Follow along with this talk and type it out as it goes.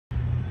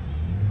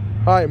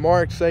Hi,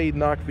 Mark Saeed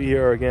Naqvi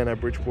here again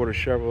at Bridgewater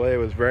Chevrolet. It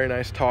was very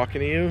nice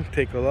talking to you.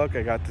 Take a look.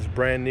 I got this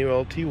brand new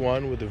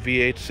LT1 with a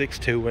V8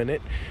 6.2 in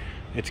it.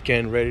 It's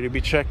getting ready to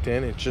be checked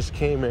in. It just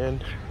came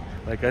in.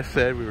 Like I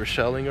said, we were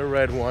selling a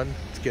red one.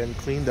 It's getting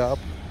cleaned up.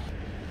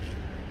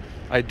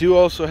 I do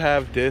also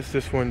have this.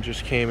 This one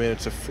just came in.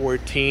 It's a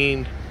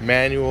 14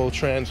 manual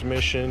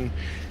transmission.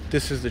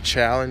 This is the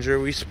Challenger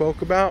we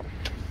spoke about.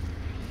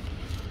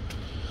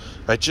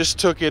 I just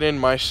took it in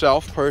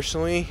myself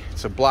personally.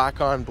 It's a black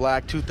on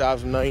black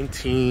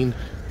 2019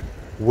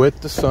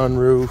 with the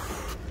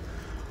sunroof.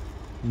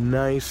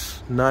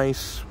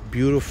 Nice,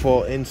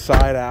 beautiful,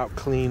 inside out,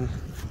 clean,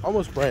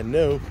 almost brand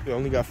new. It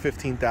only got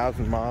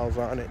 15,000 miles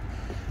on it.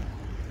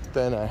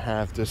 Then I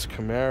have this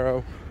Camaro.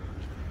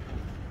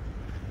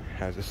 It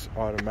has this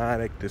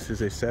automatic. This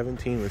is a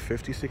 17 with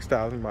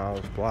 56,000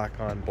 miles, black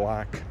on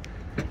black.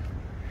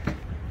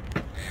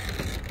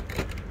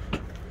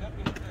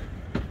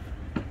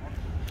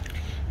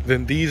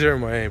 Then these are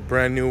my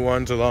brand new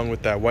ones along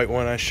with that white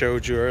one I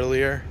showed you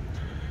earlier.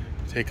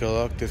 Take a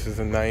look. This is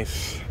a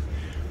nice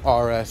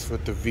RS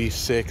with the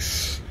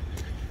V6.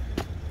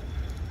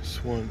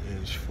 This one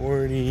is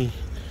 40.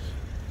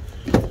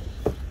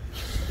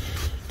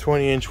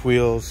 20-inch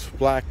wheels,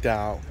 blacked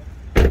out.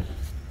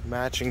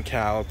 Matching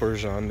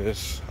calipers on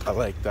this. I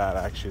like that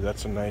actually.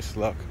 That's a nice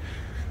look.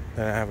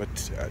 Then I have a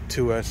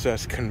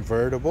 2SS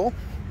convertible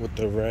with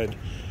the red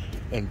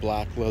and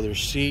black leather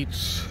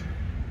seats.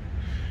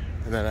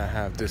 And then I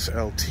have this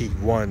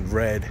LT1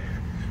 red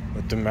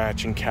with the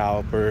matching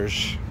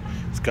calipers.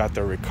 It's got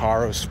the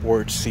Recaro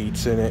sports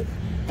seats in it.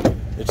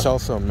 It's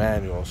also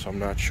manual, so I'm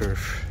not sure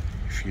if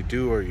you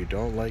do or you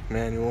don't like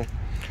manual.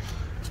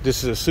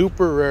 This is a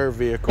super rare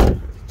vehicle.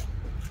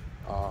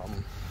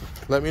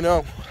 Let me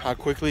know how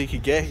quickly you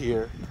could get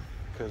here,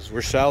 because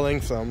we're selling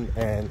some,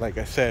 and like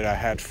I said, I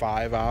had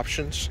 5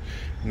 options.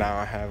 Now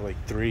I have like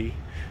 3,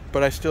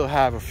 but I still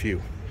have a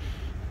few.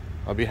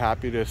 I'll be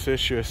happy to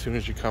assist you as soon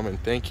as you come in.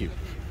 Thank you.